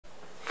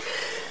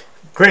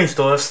Greetings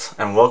duelists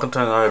and welcome to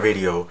another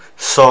video.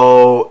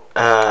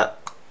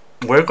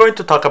 We're going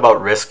to talk about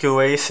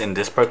Rescue Ace in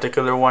this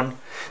particular one.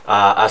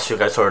 As you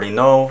guys already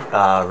know,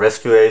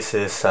 Rescue Ace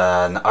is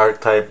an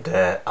archetype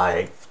that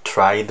I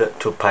tried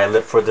to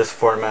pilot for this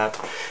format.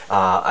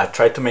 I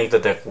tried to make the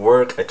deck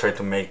work, I tried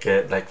to make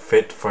it like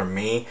fit for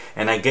me,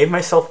 and I gave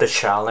myself the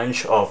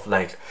challenge of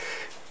like,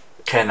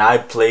 can I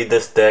play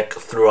this deck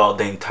throughout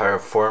the entire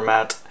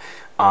format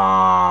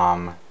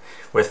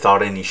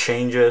without any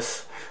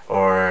changes?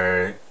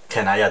 Or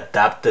can I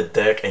adapt the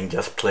deck and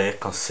just play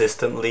it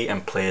consistently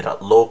and play it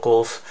at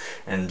locals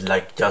and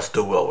like just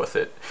do well with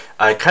it?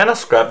 I kind of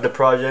scrapped the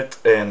project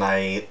and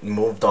I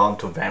moved on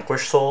to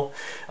Vanquish Soul,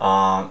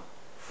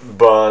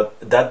 but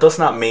that does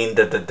not mean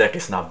that the deck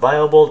is not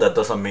viable. That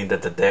doesn't mean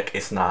that the deck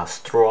is not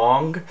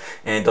strong,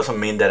 and it doesn't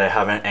mean that I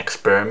haven't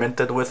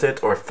experimented with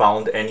it or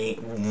found any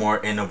more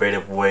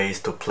innovative ways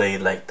to play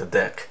like the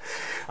deck.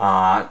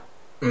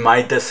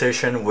 My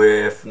decision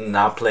with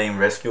not playing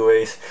Rescue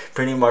Ace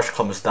pretty much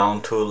comes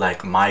down to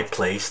like my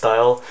play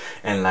style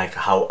and like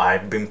how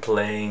I've been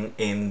playing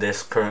in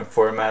this current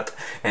format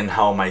and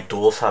how my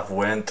duels have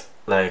went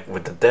like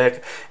with the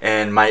deck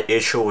and my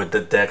issue with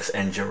the deck's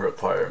engine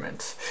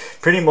requirements.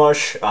 Pretty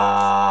much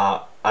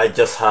I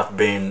just have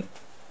been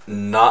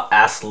not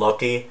as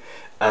lucky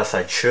as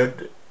I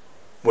should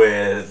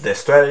with the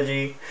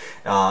strategy.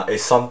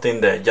 It's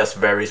something that just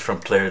varies from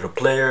player to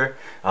player.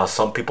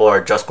 Some people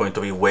are just going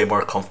to be way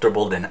more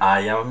comfortable than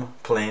I am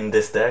playing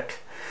this deck,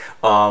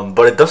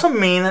 but it doesn't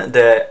mean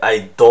that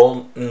I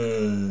don't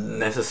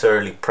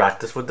necessarily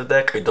practice with the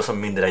deck. It doesn't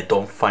mean that I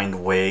don't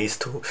find ways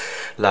to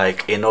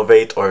like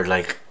innovate or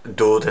like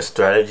do the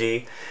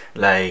strategy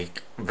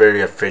like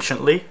very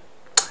efficiently.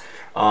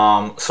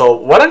 So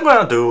what I'm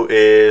gonna do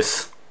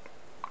is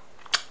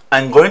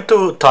I'm going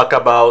to talk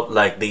about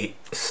like the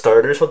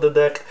starters of the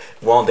deck,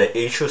 one of the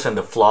issues and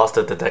the flaws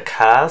that the deck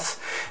has,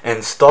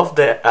 and stuff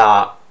that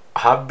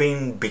have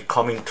been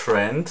becoming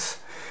trends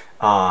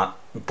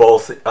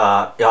both in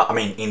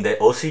the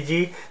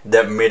OCG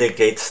that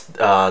mitigates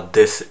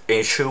this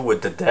issue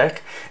with the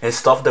deck, and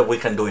stuff that we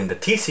can do in the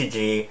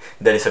TCG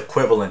that is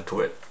equivalent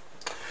to it.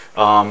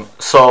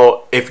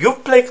 So if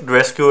you've played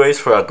Rescue Ace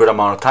for a good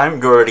amount of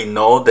time, you already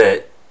know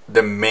that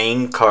the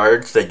main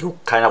cards that you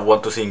kind of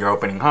want to see in your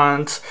opening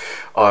hands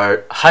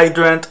are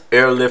Hydrant,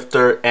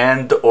 Airlifter,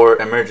 and or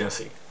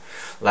Emergency.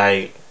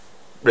 Like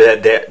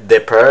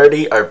the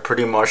priority are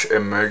pretty much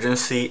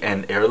Emergency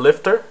and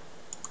Airlifter.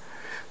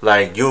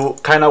 Like you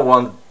kind of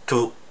want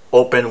to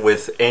open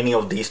with any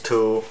of these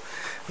two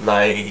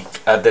like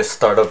at the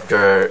start of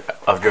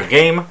your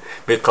game,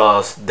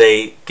 because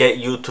they get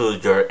you to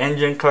your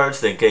engine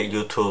cards, they get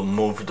you to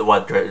move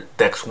what your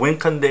deck's win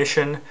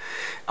condition,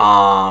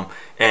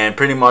 and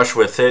pretty much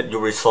with it you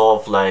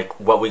resolve like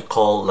what we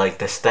call like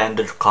the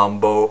standard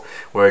combo,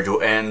 where you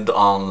end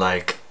on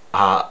like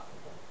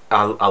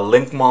a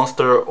link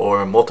monster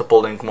or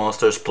multiple link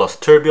monsters plus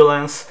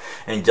turbulence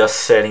and just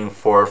setting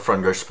 4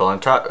 from your spell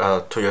and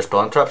trap to your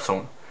spell and trap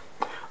zone.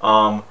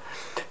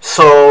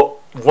 So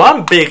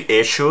one big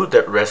issue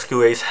that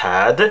Rescue Ace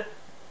had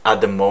at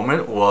the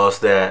moment was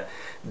that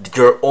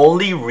your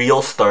only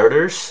real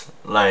starters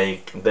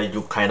like that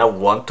you kind of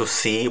want to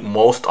see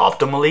most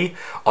optimally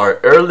are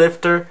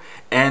Airlifter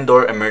and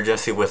or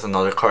Emergency with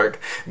another card.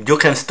 You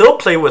can still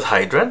play with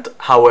Hydrant,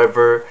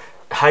 however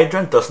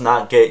Hydrant does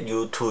not get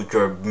you to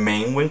your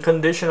main win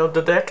condition of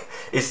the deck.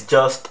 It's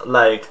just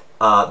like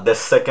the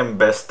second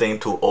best thing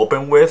to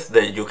open with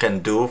that you can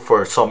do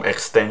for some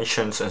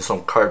extensions and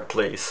some card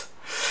plays.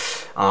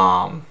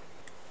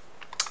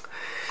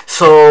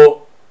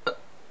 So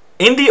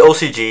in the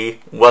OCG,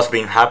 what's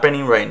been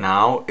happening right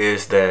now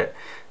is that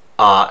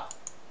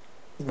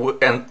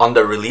and on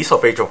the release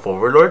of Age of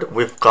Overlord,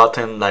 we've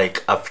gotten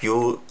like a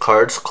few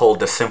cards called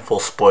the Sinful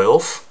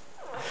Spoils.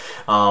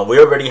 We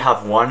already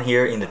have one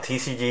here in the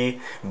TCG,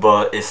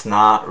 but it's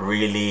not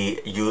really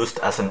used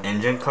as an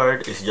engine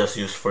card. It's just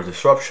used for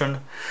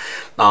disruption.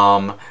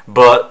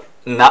 But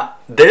not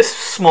this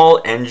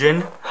small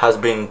engine has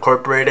been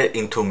incorporated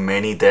into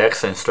many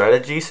decks and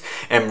strategies,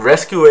 and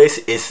Rescue Ace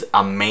is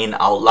a main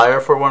outlier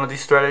for one of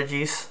these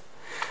strategies.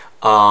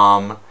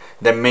 The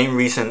main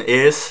reason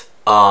is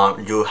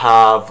you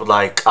have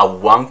like a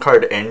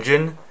 1-card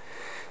engine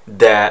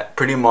that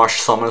pretty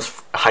much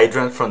summons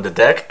Hydrant from the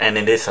deck, and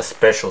it is a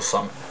special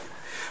summon.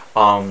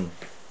 And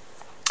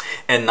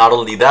not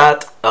only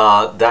that,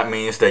 that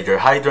means that your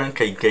Hydrant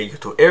can get you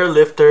to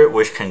Airlifter,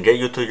 which can get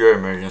you to your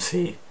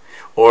Emergency,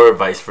 or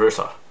vice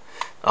versa.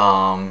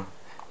 So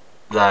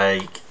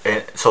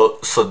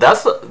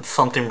that's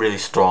something really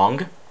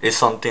strong. It's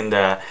something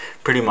that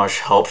pretty much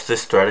helps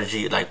this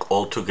strategy like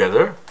all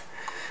together.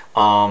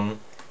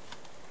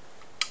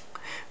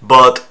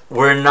 But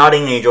we're not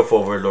in Age of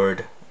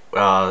Overlord.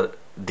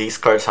 These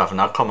cards have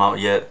not come out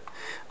yet.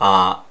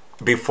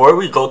 Before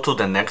we go to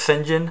the next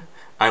engine,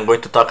 I'm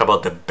going to talk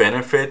about the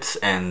benefits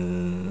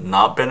and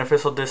not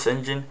benefits of this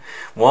engine.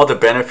 One of the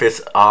benefits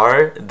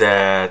are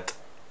that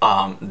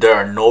there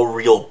are no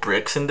real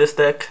bricks in this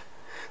deck.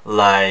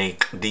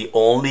 Like, the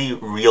only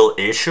real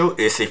issue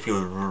is if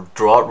you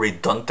draw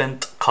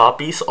redundant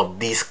copies of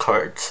these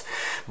cards.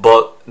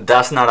 But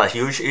that's not a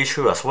huge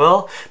issue as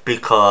well,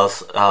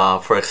 because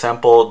for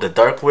example, the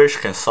Dark Witch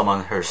can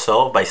summon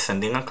herself by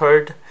sending a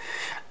card,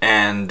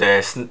 and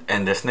the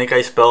Snake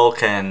Eye spell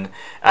can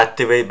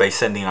activate by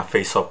sending a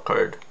face-up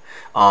card.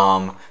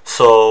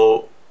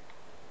 So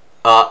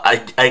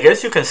I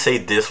guess you can say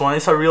this one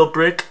is a real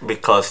brick,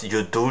 because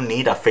you do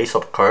need a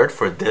face-up card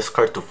for this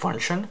card to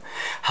function.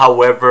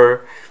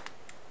 However,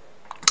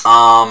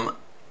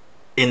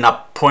 in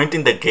a point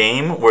in the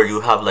game where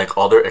you have like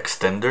other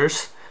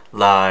extenders,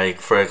 like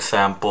for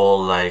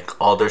example like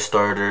other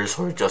starters,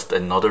 or just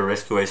another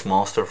rescue ace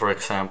monster, for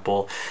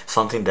example,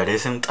 something that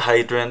isn't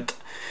Hydrant,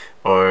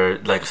 or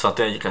like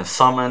something that you can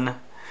summon,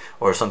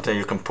 or something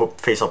you can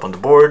put face up on the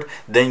board,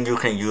 then you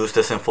can use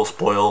the Sinful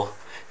Spoil,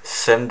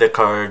 send the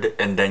card,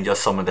 and then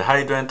just summon the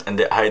Hydrant, and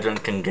the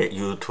Hydrant can get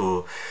you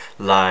to,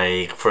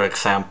 like for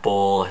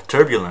example,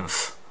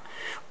 Turbulence,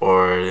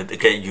 or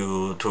get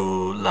you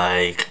to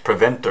like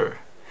Preventer,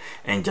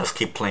 and just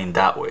keep playing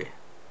that way.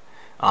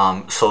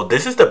 So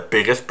this is the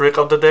biggest brick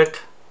of the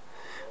deck,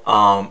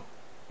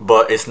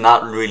 but it's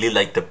not really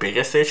like the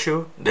biggest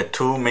issue. The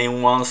two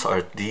main ones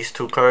are these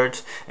two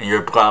cards, and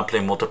you're gonna play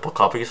multiple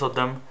copies of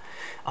them.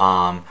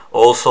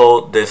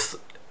 Also, this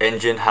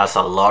engine has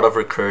a lot of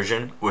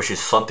recursion, which is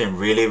something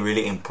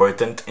really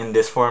important in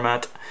this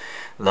format.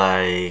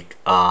 Like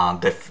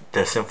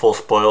the Sinful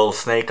Spoil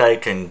Snake Eye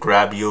can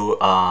grab you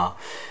a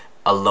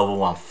level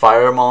 1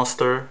 fire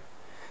monster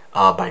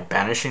by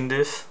banishing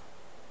this.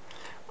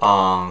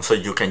 So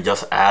you can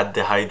just add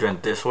the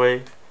Hydrant this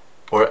way,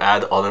 or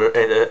add other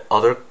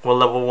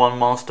level 1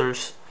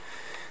 monsters.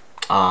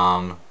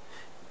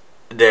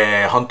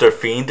 The Hunter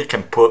Fiend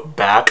can put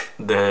back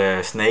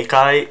the Snake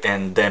Eye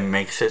and then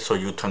makes it so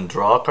you can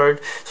draw a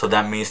card. So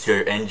that means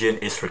your engine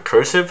is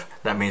recursive.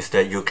 That means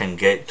that you can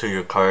get to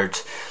your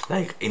cards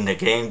like in the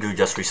game. You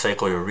just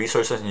recycle your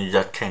resources and you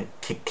just can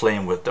keep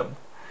playing with them.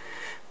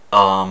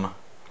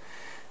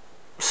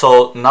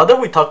 So now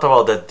that we talked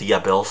about the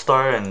Diabell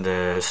Star and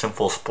the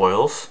Sinful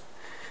Spoils,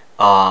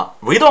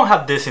 we don't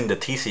have this in the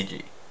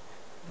TCG,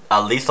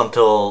 at least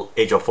until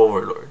Age of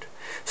Overlord.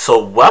 So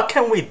what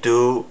can we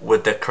do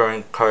with the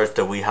current cards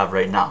that we have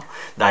right now?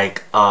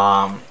 Like,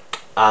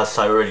 as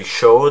I already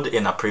showed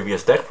in a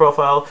previous deck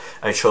profile,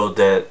 I showed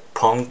that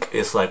Punk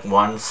is like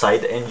one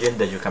side engine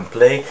that you can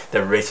play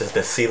that raises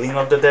the ceiling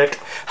of the deck.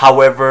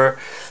 However,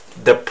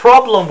 the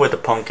problem with the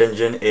Punk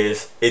engine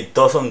is it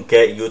doesn't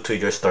get you to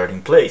your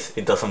starting place.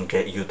 It doesn't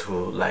get you to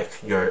like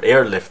your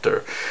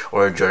airlifter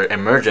or your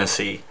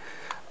emergency.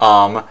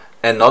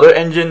 Another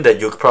engine that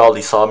you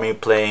probably saw me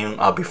playing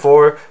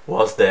before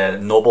was the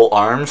Noble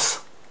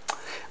Arms.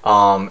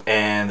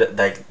 And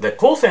like the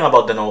cool thing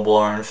about the Noble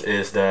Arms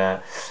is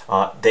that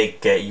they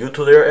get you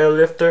to their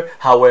airlifter.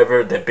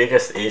 However, the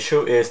biggest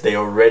issue is they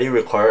already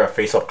require a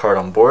face-up card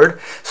on board.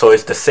 So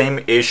it's the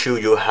same issue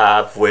you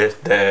have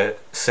with the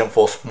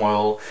Sinful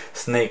Spoil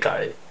Snake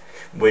Eye,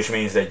 which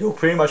means that you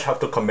pretty much have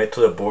to commit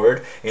to the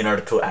board in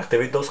order to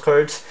activate those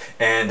cards,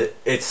 and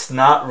it's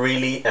not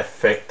really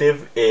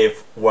effective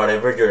if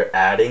whatever you're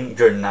adding,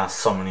 you're not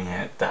summoning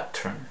it that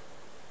turn.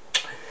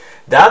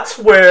 That's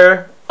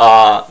where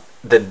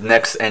the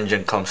next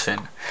engine comes in.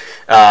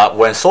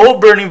 When Soul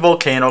Burning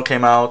Volcano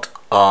came out,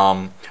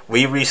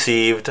 we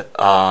received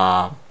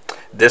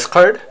this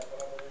card,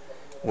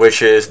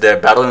 which is the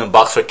Battlin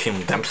Boxer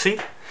King Dempsey,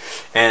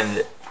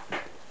 and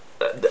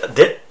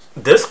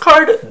this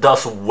card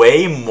does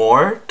way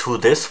more to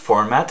this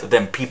format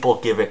than people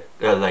give it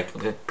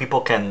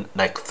people can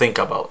like think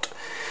about.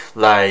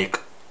 Like,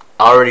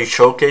 I already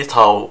showcased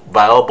how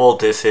valuable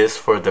this is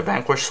for the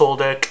Vanquish Soul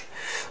deck,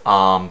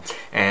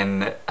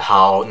 and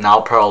how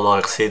now Parallel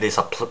Exceed is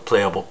a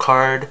playable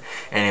card,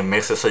 and it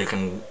makes it so you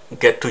can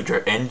get to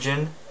your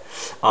engine.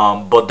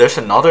 But there's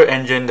another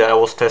engine that I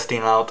was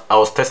testing out. I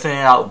was testing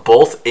it out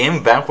both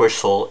in Vanquish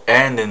Soul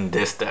and in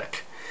this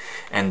deck,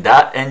 and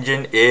that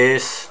engine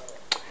is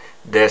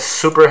the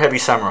Super Heavy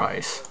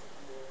Samurais.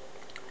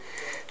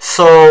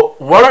 So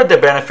what are the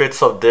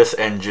benefits of this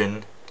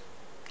engine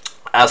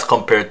as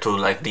compared to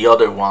like the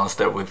other ones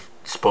that we've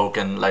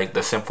spoken, like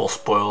the Sinful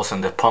Spoils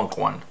and the Punk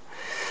one?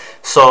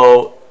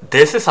 So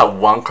this is a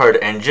one card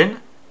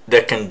engine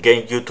that can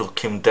get you to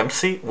King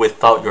Dempsey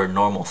without your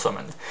normal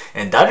summon,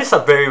 and that is a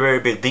very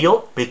big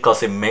deal,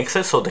 because it makes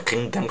it so the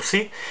King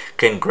Dempsey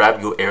can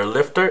grab you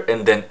Airlifter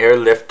and then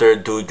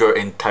Airlifter do your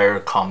entire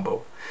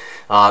combo.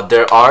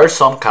 There are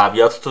some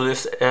caveats to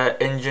this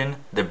engine.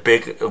 The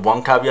big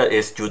one caveat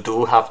is you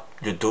do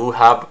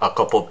have a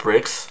couple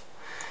bricks,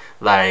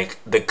 like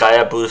the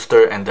Gaia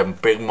Booster and the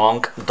Big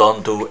Monk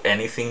don't do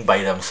anything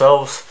by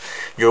themselves.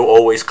 You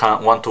always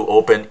want to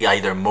open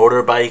either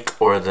Motorbike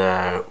or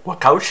the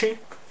Wakauchi.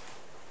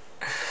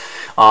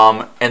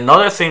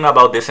 Another thing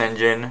about this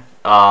engine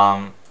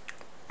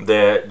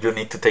that you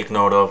need to take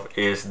note of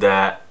is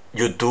that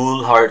you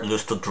do hard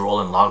lose to Droll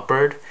and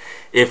Lockbird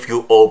if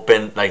you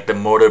open like the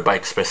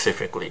Motorbike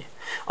specifically.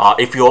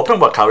 If you open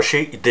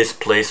Wakaushi, this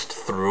plays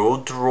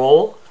through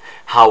Droll.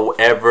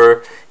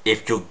 However,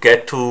 if you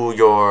get to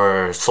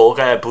your Soul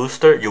Gaia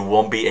booster, you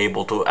won't be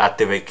able to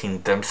activate King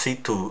Dempsey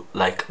to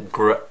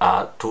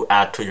to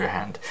add to your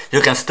hand.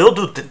 You can still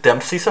do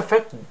Dempsey's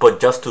effect, but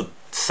just to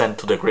send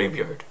to the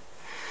graveyard.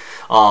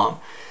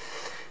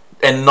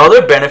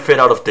 Another benefit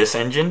out of this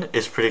engine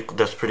is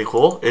that's pretty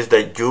cool is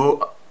that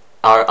you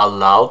are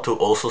allowed to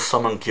also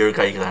summon Gear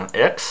Gigant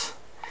X,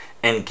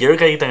 and Gear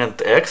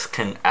Gigant X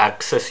can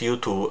access you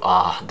to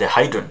the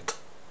Hydrant.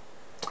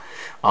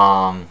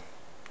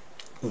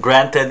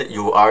 Granted,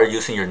 you are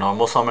using your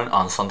normal summon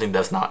on something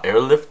that's not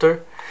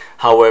Airlifter.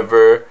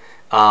 However,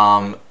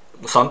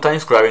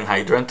 sometimes grabbing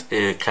Hydrant,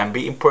 it can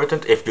be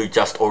important if you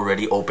just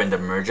already opened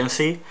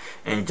Emergency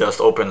and just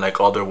open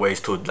like other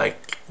ways to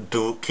like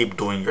keep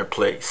doing your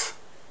plays.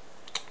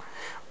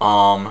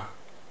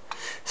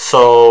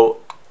 So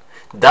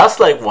that's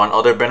like one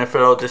other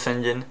benefit of this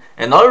engine.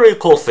 Another really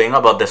cool thing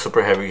about the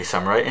Super Heavy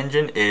Samurai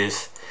engine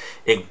is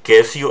it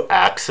gives you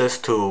access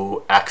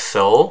to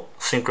Axel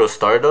Synchro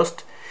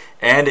Stardust,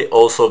 and it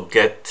also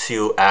gets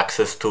you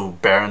access to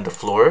Baron the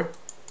Floor.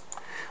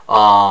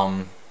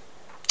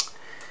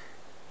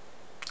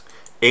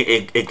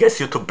 It gets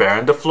you to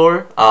Baron the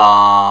Floor,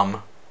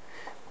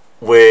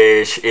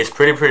 which is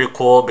pretty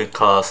cool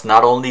because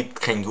not only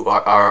can you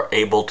are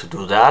able to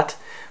do that,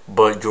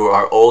 but you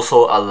are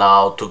also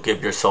allowed to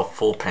give yourself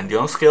full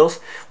Pendulum skills,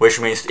 which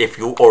means if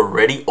you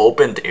already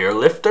opened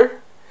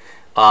Airlifter,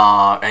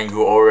 and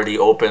you already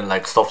open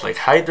like stuff like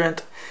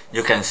Hydrant,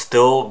 you can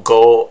still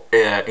go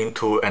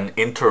into an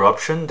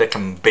interruption that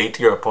can bait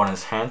your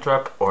opponent's hand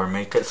trap or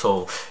make it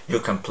so you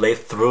can play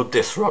through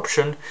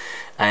disruption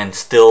and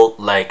still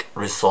like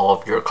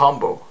resolve your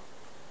combo.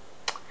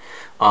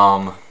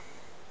 But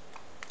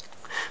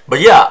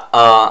yeah,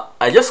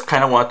 I just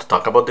kind of wanted to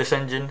talk about this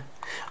engine.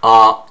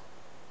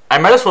 I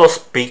might as well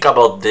speak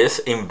about this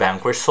in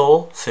Vanquish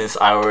Soul, since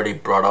I already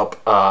brought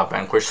up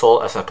Vanquish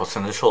Soul as a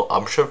potential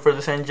option for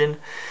this engine.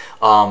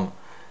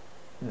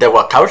 The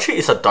Wakauchi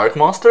is a dark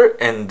monster,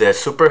 and the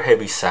Super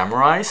Heavy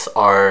Samurais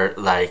are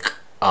like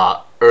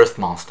earth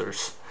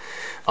monsters.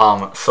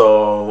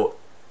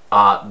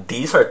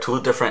 These are two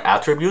different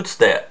attributes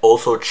that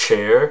also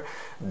share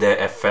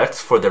the effects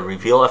for the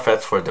reveal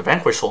effects for the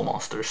Vanquish Soul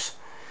monsters.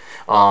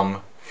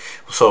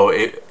 So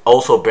it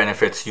also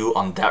benefits you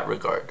on that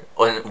regard.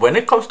 And when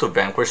it comes to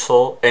Vanquish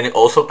Soul, and it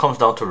also comes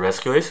down to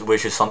Rescue Ace,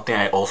 which is something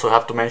I also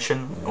have to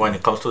mention when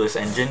it comes to this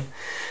engine.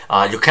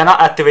 You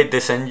cannot activate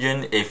this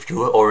engine if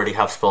you already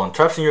have Spell and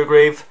Traps in your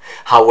grave.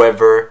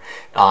 However,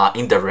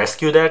 in the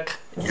Rescue deck,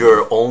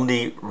 your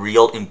only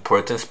real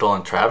important Spell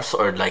and Traps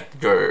are like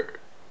your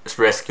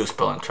Rescue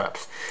Spell and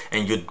Traps.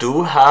 And you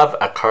do have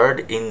a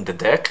card in the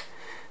deck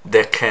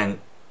that can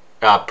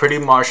pretty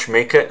much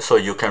make it so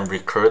you can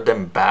recur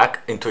them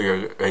back into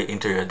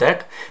your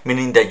deck,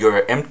 meaning that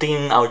you're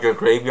emptying out your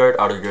graveyard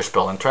out of your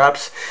Spell and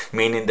Traps,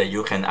 meaning that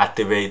you can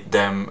activate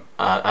them,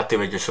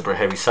 activate your Super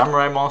Heavy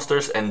Samurai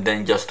monsters, and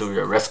then just do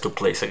your rescue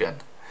plays again.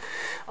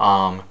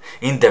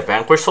 In the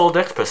Vanquish Soul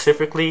deck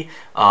specifically,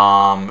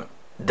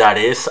 that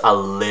is a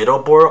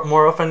little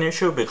more of an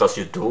issue because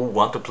you do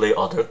want to play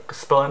other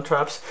Spell and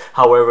Traps.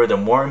 However, the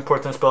more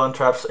important Spell and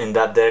Traps in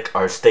that deck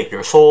are Stake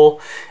Your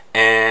Soul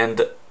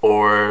and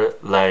or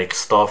like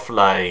stuff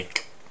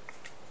like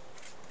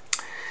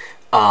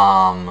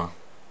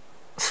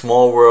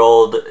Small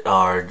World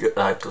or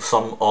like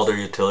some other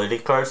utility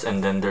cards,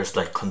 and then there's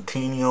like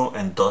Continue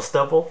and Dust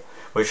Devil,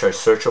 which are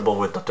searchable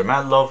with Dr.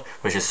 Madlove,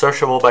 which is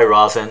searchable by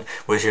Rosin,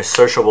 which is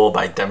searchable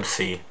by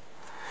Dempsey.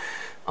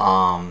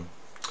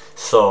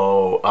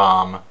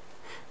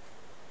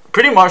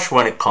 Pretty much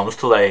when it comes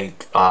to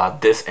like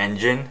this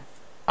engine,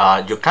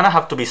 you kind of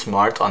have to be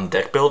smart on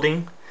deck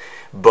building.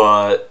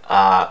 But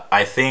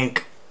I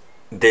think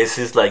this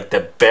is like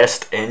the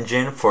best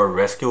engine for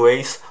Rescue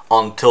Ace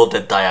until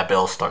the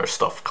Diabell Star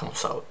stuff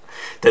comes out.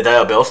 The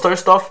Diabell Star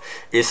stuff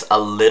is a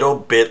little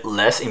bit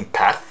less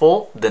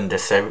impactful than the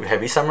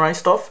Heavy Samurai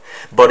stuff,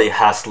 but it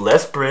has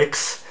less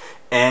bricks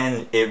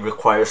and it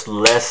requires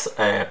less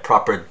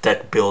proper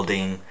deck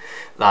building,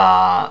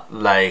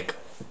 like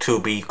to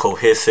be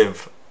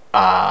cohesive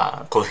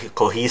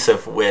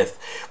with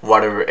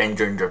whatever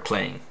engine you're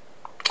playing.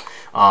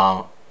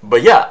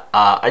 But yeah,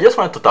 I just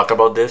wanted to talk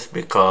about this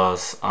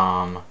because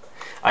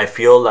I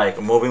feel like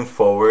moving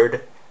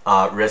forward,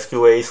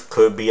 Rescue Ace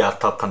could be a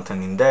top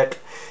contending deck.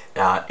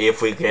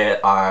 If we get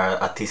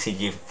a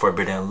TCG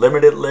Forbidden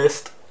Unlimited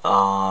list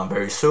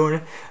very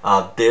soon,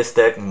 this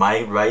deck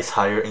might rise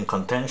higher in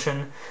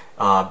contention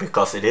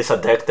because it is a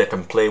deck that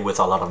can play with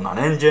a lot of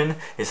non-engine.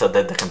 It's a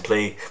deck that can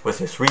play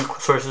with its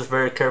resources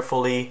very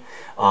carefully.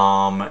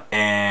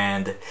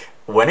 And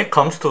when it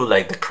comes to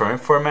like the current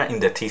format in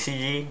the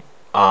TCG,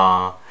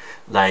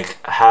 like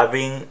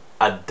having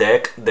a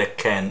deck that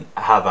can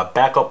have a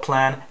backup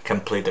plan,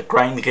 can play the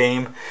grind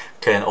game,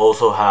 can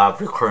also have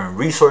recurring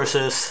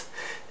resources,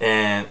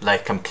 and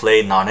like can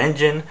play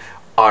non-engine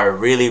are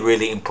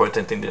really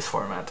important in this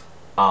format.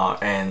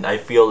 And I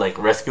feel like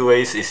Rescue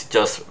Ace is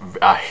just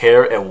a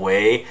hair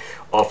away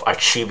of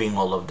achieving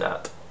all of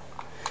that.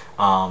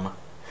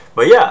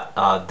 But yeah,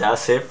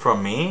 that's it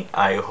from me.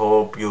 I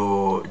hope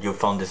you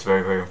found this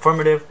very, very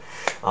informative.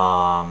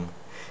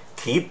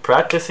 Keep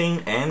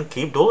practicing and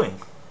keep dueling.